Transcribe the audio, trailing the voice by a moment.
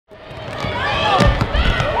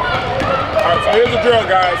drill,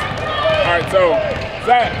 guys. All right, so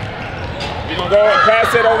Zach, you're gonna go and pass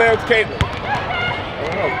it over there to Caitlin.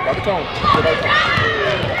 By the cone.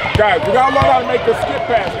 Guys, we gotta learn how to make the skip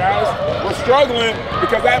pass, guys. We're struggling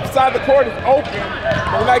because that side of the court is open,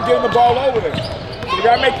 but we're not getting the ball over there. So we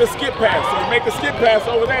gotta make the skip pass. So we make the skip pass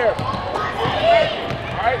over there.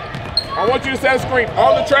 All right? I want you to set a screen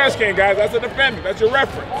on the trash can, guys. That's a defender. That's your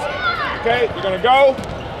reference. Okay? You're gonna go,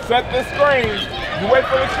 set the screen. You wait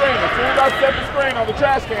for the screen. As soon as I set the screen on the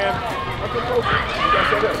trash can, you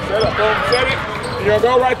gotta set up. Boom, set it. And you're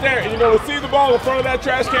gonna go right there, and you're gonna receive the ball in front of that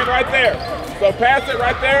trash can right there. So pass it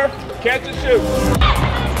right there, catch and shoot.